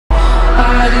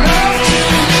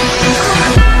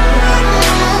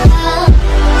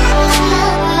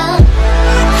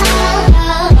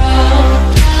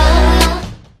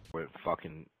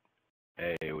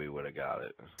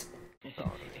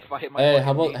hit my Hey, fucking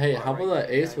how about knee how about right that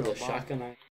there, ace I with got a bombed.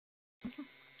 shotgun?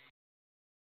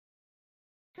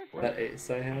 That ace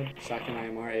I had, shotgun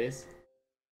IMR ace.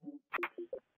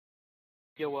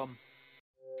 Yo,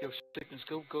 sickness,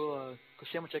 go see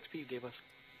how much XP you gave us.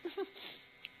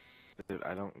 Dude,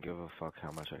 I don't give a fuck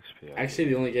how much XP I Actually,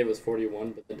 gave. they only gave us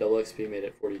 41, but the double XP made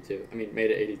it 42. I mean, made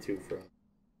it 82 for us.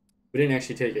 We didn't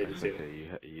actually take It's 82.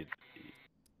 okay.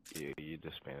 You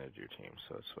disbanded your team,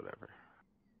 so it's whatever.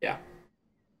 Yeah.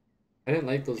 I didn't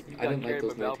like those. You I got didn't like carried by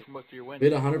those Bavyl 19. for most of your wins.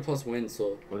 We had 100+ wins,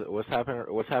 so. What's happened?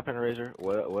 What's happened, Razor?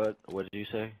 What did you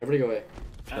say? Everybody go away.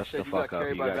 Shut the fuck up.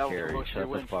 You got carried.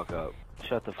 Shut the fuck up.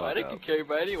 Shut the fuck I didn't up. get carried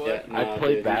by anyone. Yeah, I nah,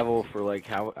 played dude, Bavyl for like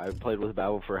how? I played with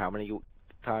Bavyl for how many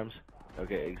times?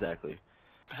 Okay, exactly.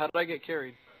 How did I get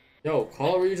carried? Yo,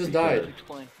 call where you just died.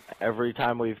 Explain. Every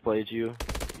time we've played you,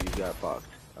 you got fucked.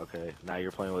 Okay, now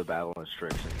you're playing with Bavyl and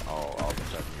Strix, and all of a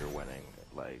sudden you're winning.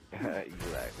 Like,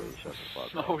 exactly. Shut the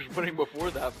fuck up. I was winning before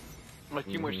that. My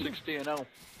team was 60-0.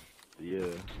 Yeah.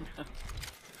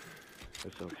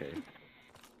 It's okay.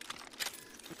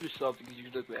 You subbed because you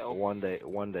took the L. One day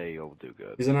you'll do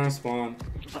good. He's in our spawn.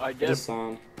 I I did. just saw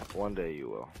him. One day you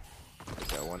will.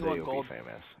 Okay, one day you'll be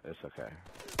famous. It's okay.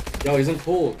 Yo, he's in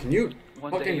pool. Can you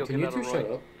One day fucking, you'll can get you out two of shut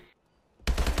Roy. up?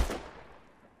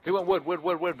 He went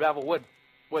wood, Bavyl, wood.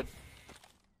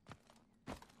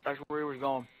 That's where he was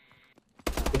going.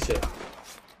 Good shit.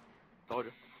 Told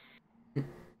you.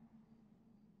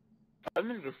 I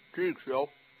think it's cheeks, yo.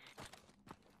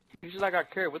 He says I got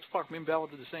carried. What the fuck? Me and Bavyl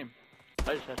did the same.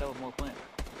 I just had hell more plant.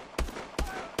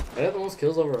 I had the most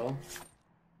kills overall.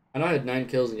 I know I had 9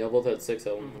 kills and y'all both had 6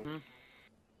 of them.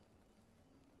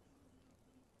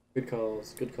 Good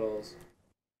calls, good calls.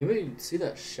 Anybody see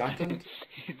that shotgun?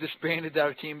 He disbanded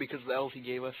our team because of the L's he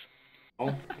gave us.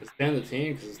 Oh, expand the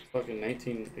team because it's fucking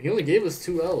 19. He only gave us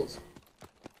 2 L's.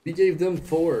 We gave them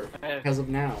 4 as of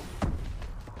now.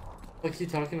 What are you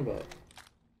talking about?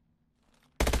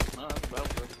 Oh, that's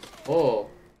Bavyl. Oh.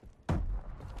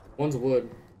 One's wood.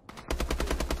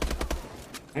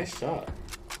 Nice shot.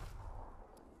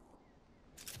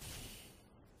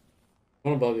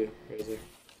 One above you, Razor.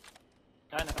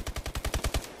 I know.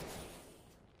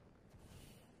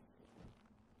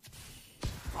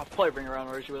 I'll play Bring Around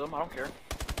Racy with him, I don't care.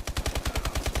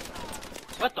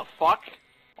 What the fuck?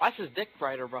 Why is his dick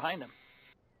brighter behind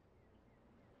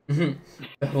him?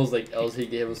 That was like L's he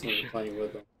gave us when we were playing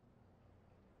with him.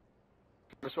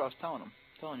 That's what I was telling him.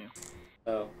 Telling you.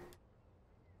 Oh.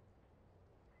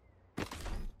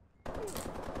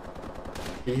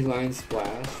 Beeline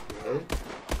splash, what?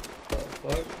 The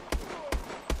fuck?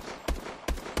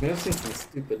 I mean, I've seen some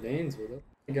stupid names with it.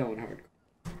 We're going hard.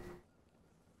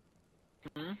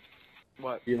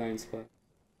 What? Beeline splash.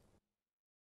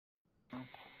 Oh.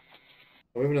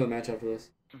 We have another match after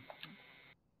this.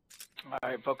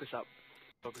 Alright, focus up.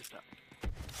 Focus up.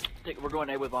 We're going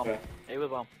A with bomb. Okay. A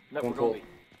with bomb. No, Going we're going full. B.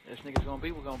 This nigga's going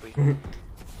B, we're going B.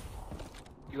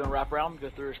 You gonna wrap around, go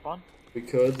through your spawn? We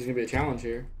could. There's gonna be a challenge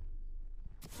here.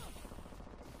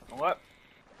 What?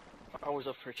 Always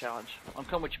up for a challenge. I'm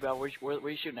coming with you, Bavyl.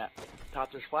 Where you shooting at?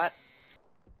 Top there's flat?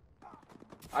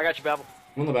 I got you, Bavyl.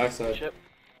 I'm on the backside. Chip.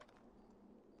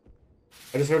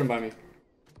 I just heard him by me.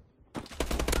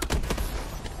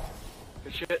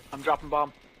 Good shit. I'm dropping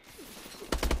bomb.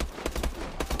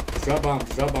 Just drop bomb.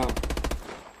 Just drop bomb.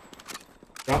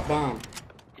 Drop bomb.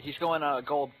 He's going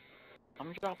gold.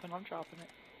 I'm dropping it.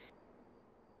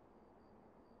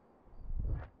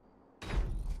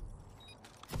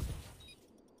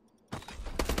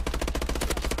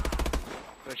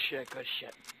 Good shit, good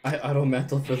shit. I auto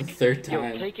mantle for the 3rd Yo,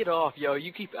 time. take it off, yo.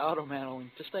 You keep auto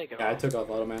mantling. Just take it Yeah, I off. took off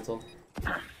auto mantle.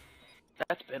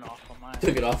 That's been off on mine.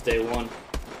 Took it off day 1.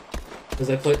 Cause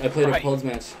I played a Pulse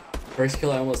match. First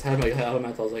kill I almost had my auto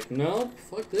mantle. I was like, nope,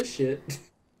 fuck this shit.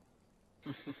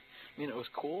 I mean, it was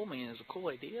cool. I mean, it was a cool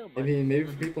idea, but... Maybe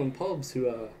for people in pubs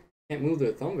who can't move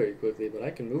their thumb very quickly, but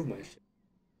I can move my shit.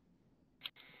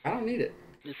 I don't need it.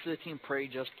 This is the team Prey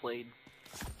just played.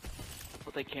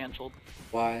 But they canceled.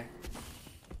 Why?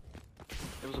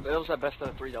 It was that best out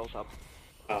of 3 that was up.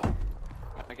 Oh.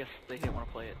 I guess they didn't want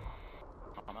to play it.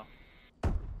 I don't know.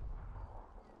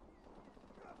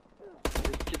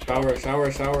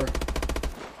 Shower.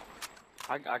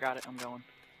 I got it. I'm going.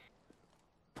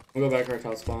 We'll go back to our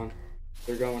top spawn.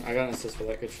 They're going. I got an assist for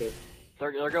that. Good shit.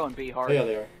 They're going B hard. Oh yeah,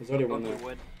 they are. There's already one Going there. through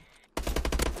wood.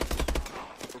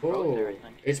 We're both there, I Oh,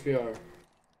 think. HBR.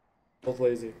 Both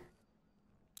lazy.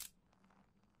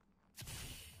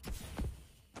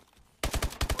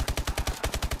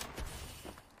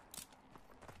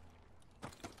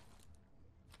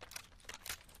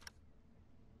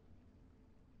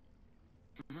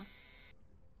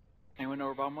 Anyone know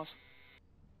where bomb? bomb was?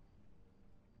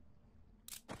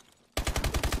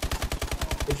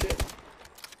 Good shit.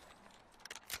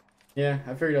 Yeah,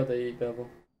 I figured out they eat Bavyl.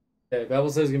 Yeah, Bavyl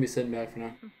says he's gonna be sitting back for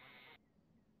now.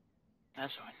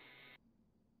 That's fine.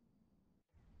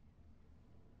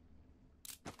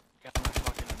 Got my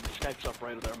fucking Skype's up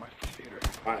right there on my computer.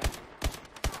 Alright.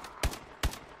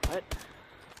 What?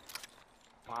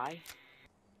 Why?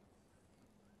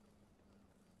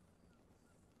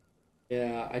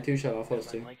 Yeah, I too shut off host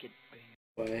I too. like it.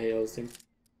 But I hate hosting.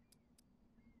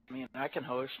 I mean, I can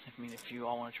host. I mean, if you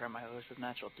all want to try my host with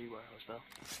natural 3-bar host,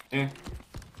 though. Eh,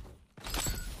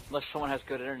 Unless someone has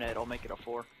good internet, I'll make it a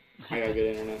 4. I got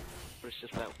good internet. But it's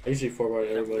just that. I usually 4-bar to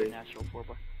everybody. Natural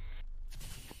 4-bar.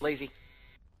 Lazy.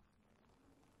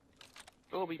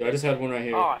 Oh, Dude, I just had one right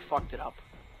here. Oh, I fucked it up.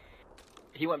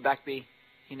 He went back B.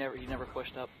 He never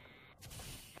pushed up.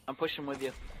 I'm pushing with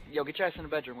you. Yo, get your ass in the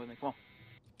bedroom with me. Come on.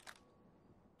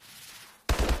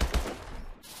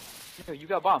 Yo, you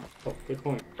got bomb. Oh, good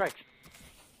point. Strike.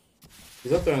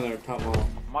 He's up there on their top wall.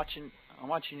 I'm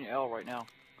watching your L right now.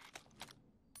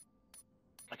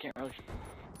 I can't really.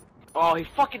 Oh, he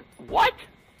fucking what?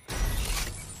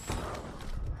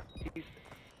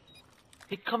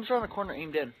 He comes around the corner,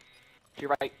 aimed in. To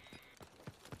your right.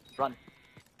 Run.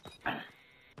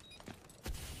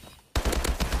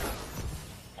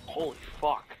 Holy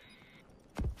fuck.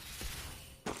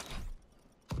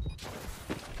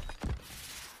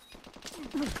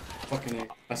 Fucking A.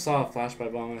 I saw a flash by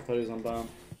bomb and I thought he was on bomb.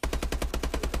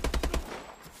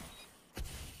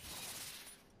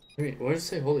 Wait, what did it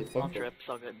say holy fuck? On trip,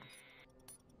 so good.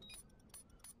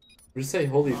 What did it say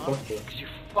holy fuck for? Cause you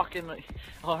fucking,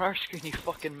 on our screen you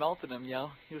fucking melted him,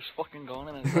 yo. He was fucking gone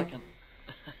in a second.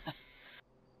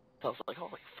 So I was like,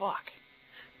 holy fuck.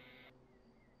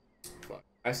 Fuck.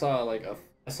 I saw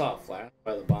a flash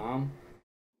by the bomb.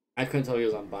 I couldn't tell if he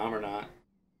was on bomb or not.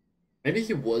 Maybe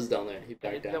he was down there. He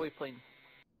backed down. He'll be playing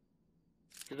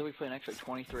X-Ray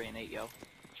 23 and 8, yo. So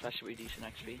that should be decent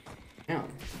XP. Damn.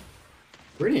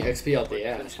 We're getting XP out the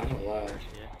ass, I'm not gonna lie.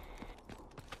 Yeah.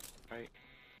 Right.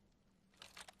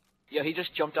 Yo, he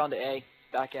just jumped onto A.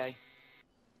 Back A.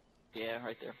 Yeah,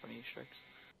 right there in front of you, Strix.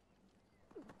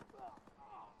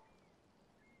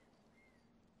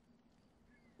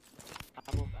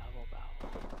 Bavyl.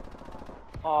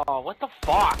 Oh, what the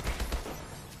fuck?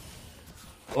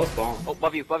 What's bomb? Oh,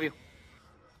 above you.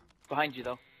 Behind you,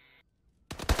 though.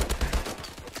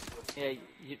 Yeah,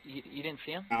 you didn't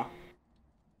see him? No.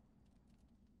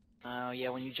 Oh, yeah,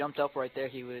 when you jumped up right there,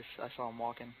 I saw him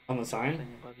walking. On the sign?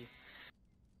 Above you.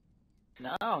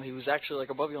 No, he was actually like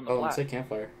above you on the Oh, flat. it's a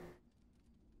campfire.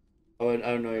 Oh, I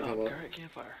don't know what you're talking about. Alright,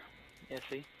 campfire. Yeah,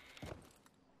 see?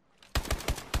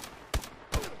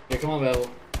 Yeah, come on, Bavyl.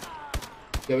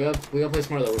 Yeah, we gotta play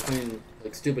smart though. We're playing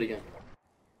like stupid again.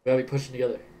 We gotta be pushing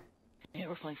together. Yeah,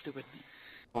 we're playing stupid.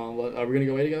 What, are we gonna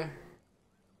go A together?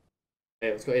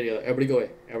 Hey, let's go A together. Everybody go A.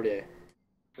 Everybody A.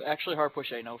 Actually, hard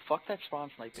push A. No, fuck that spawn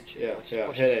sniping shit. Yeah, Let's yeah.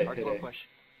 push Hit A. hardcore Hit A. push.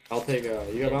 I'll take.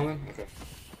 You got bomb then? Okay.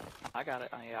 I got it.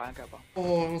 Yeah, I got bomb.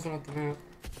 Oh, I almost went off the map.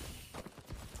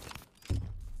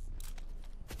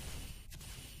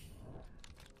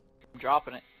 I'm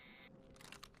dropping it.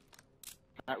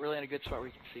 Not really in a good spot where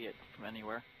you can see it from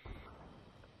anywhere.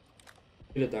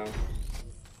 Get it down.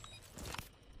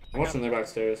 I'm watching their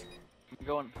backstairs. I'm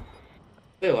going.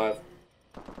 Stay alive.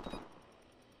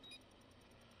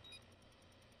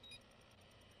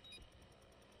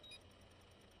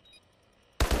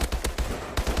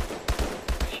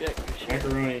 Shit, good shit.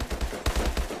 Macaroni.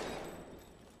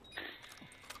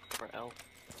 For L.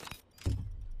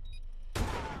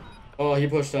 Oh, he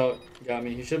pushed out. Got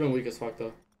me. He should have been weak as fuck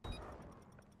though.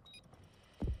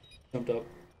 Jumped up.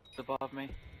 It's above me.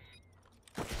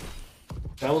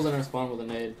 That was in our spawn with a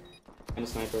nade and a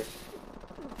sniper.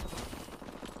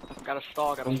 Got a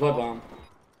stall, got a One's by stall. bomb.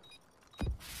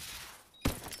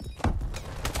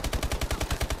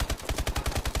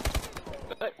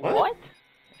 What?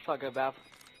 That's not good, Bav.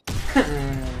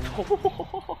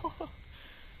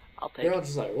 I'll take They're all it.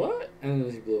 just like, what? And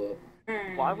then he blew up.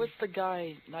 Why was the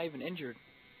guy not even injured?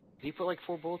 Did he put like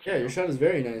 4 bullets Yeah, in your him? shot is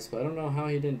very nice, but I don't know how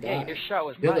he didn't die. Yeah, your shot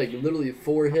was He had nice. like literally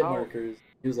 4 hit How? markers.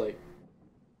 He was like,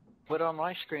 But on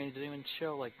my screen, it didn't even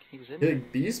show like he was he injured.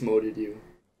 like beast moded you.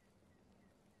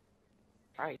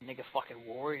 Alright, nigga, fucking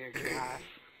warrior, guys.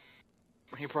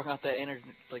 When he brought out that inner,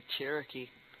 like, Cherokee.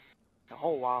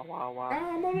 Oh, wow.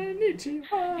 I'm gonna need you.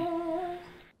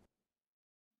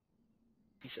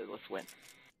 He said, let's win.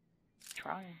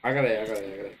 Trying. I got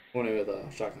it. One with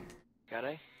a shotgun. Got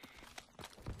A?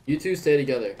 You two stay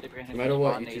together. They bring No him matter to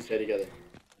what, spawn you two nades. stay together.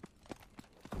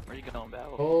 Where you going,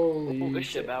 Bavyl? Holy Oh, good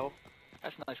shit. shit, Bavyl.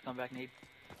 That's a nice comeback need.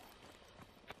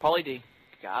 Poly D.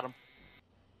 Got him.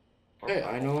 Hey,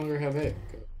 I no longer have A.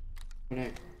 Go.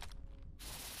 A.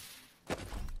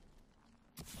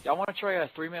 Y'all want to try a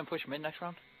 3-man push mid next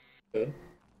round? Good.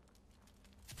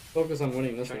 Focus on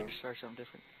winning this round. Try something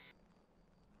different.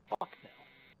 Fuck no.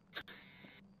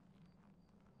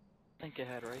 Think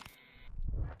ahead, right?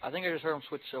 I think I just heard him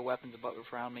switch weapons above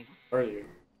around me. Where are you?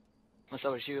 Unless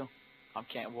that was you. I'm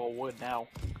can't roll wood now.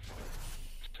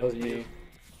 That was me.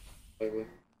 Ugly.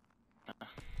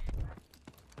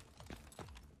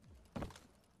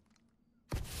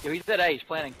 Yo, he's at A, he's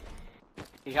planning.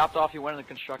 He hopped off, he went into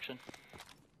construction.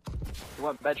 He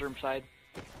went bedroom side.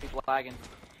 He's lagging.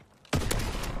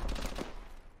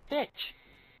 Bitch!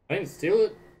 I didn't steal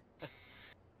it.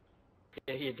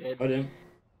 Yeah, he did. I didn't.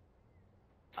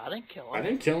 I didn't kill him. I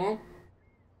didn't kill him.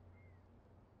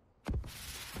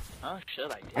 Oh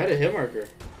shit, I did. I had a hit marker.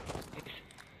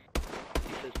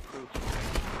 He says proof.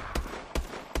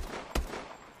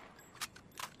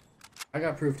 I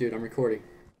got proof, dude. I'm recording.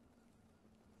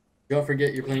 Y'all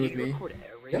forget you're playing with me?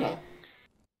 Yeah.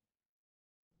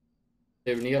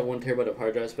 Dude, when you got 1 terabyte of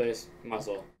hard drive space, might as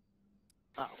well.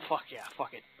 Oh, fuck yeah,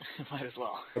 fuck it. Might as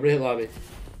well. Everybody hit lobby.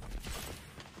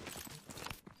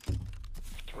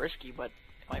 It's risky, but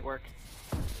it might work.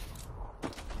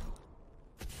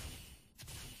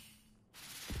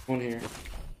 One here.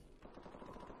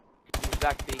 He's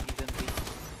back B, he's in B.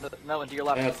 No, one to your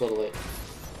left. That's a little late.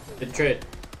 Good trade.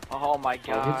 Oh my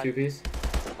god. Hit 2-piece.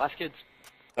 Last kid's.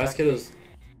 Last kid was...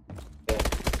 Yeah.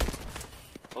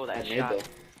 Oh, that I shot. made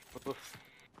Oof.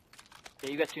 Yeah,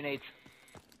 you got 2 nades.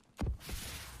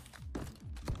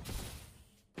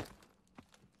 What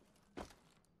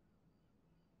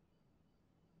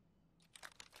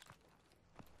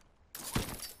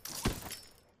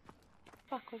the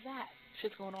fuck was that?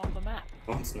 Shit's going off the map.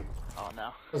 Once now. Oh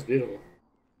no. That was beautiful.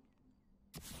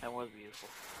 That was beautiful.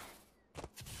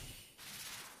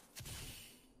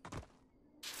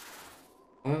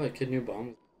 Oh, that kid knew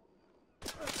bombs.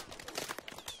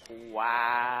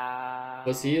 Wow.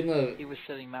 Was he in the... He was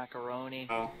sitting macaroni.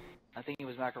 Oh. I think he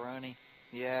was macaroni.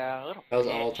 Yeah, a little That was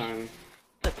bitch. all timing.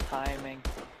 The timing.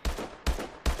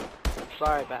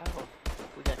 Sorry, Bavyl.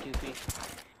 We got 2 feet.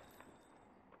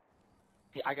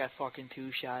 Yeah, I got fucking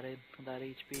 2-shotted from that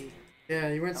HP. Yeah,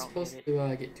 you weren't supposed to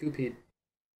get 2-peed.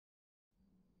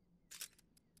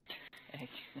 Hey,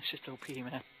 it's just OP,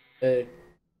 man. Hey.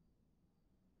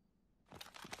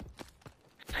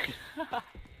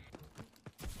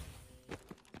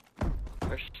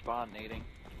 They're spawn nading.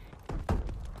 I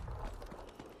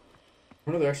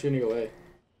wonder if they're actually gonna go away.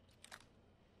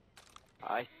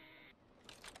 Hi.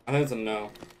 I think it's a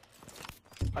no.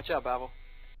 Watch out, Bavyl.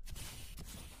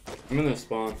 I'm in their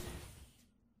spawn.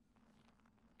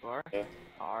 You are? Yeah.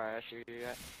 Alright, I see where you're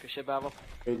at. Good shit, Bavyl.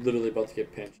 They're literally about to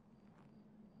get pinched.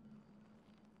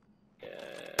 Yeah,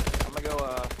 I'm gonna go,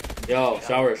 Yo,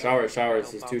 showers.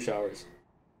 There's 2 showers.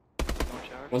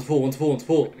 One's pool.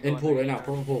 In pool right now.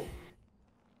 Pool in pool.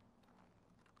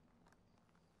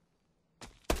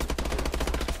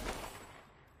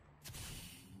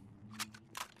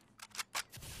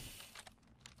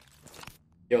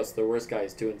 Yo, it's the worst guy.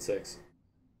 He's 2 and 6.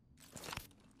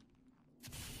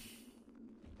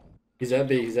 He's at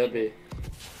B.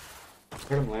 I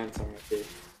heard him land somewhere at B.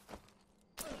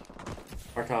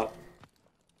 Our top.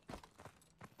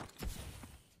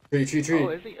 Tree. Oh,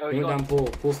 is he? Oh, He went down pool.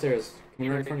 Pool stairs.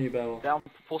 Coming right in front of you, Bavyl. Down,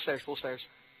 full stairs.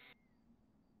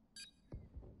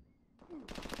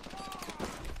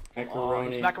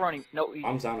 Macaroni. He's macaroni. No,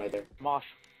 Bomb's down right there. Moss.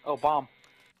 Oh, bomb.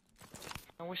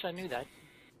 I wish I knew that.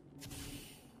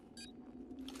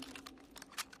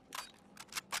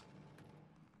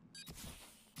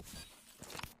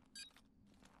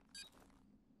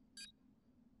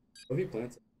 What if he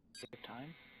plants it? Good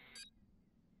time.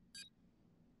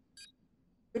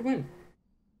 Good win.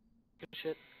 Good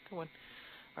shit. Good one.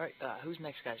 Alright, who's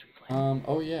next guys we playing?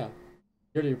 Oh yeah.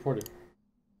 You already reported.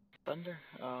 Thunder?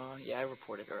 Yeah, I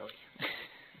reported early.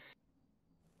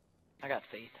 I got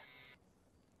faith.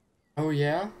 Oh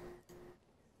yeah?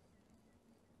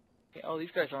 Okay, oh,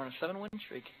 these guys are on a 7-win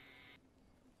streak.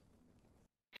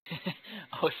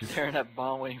 I was staring at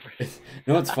bomb waiting for You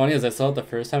know what's funny is I saw it the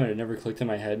first time and it never clicked in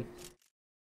my head.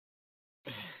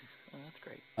 Oh, that's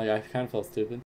great. Like I kind of felt stupid.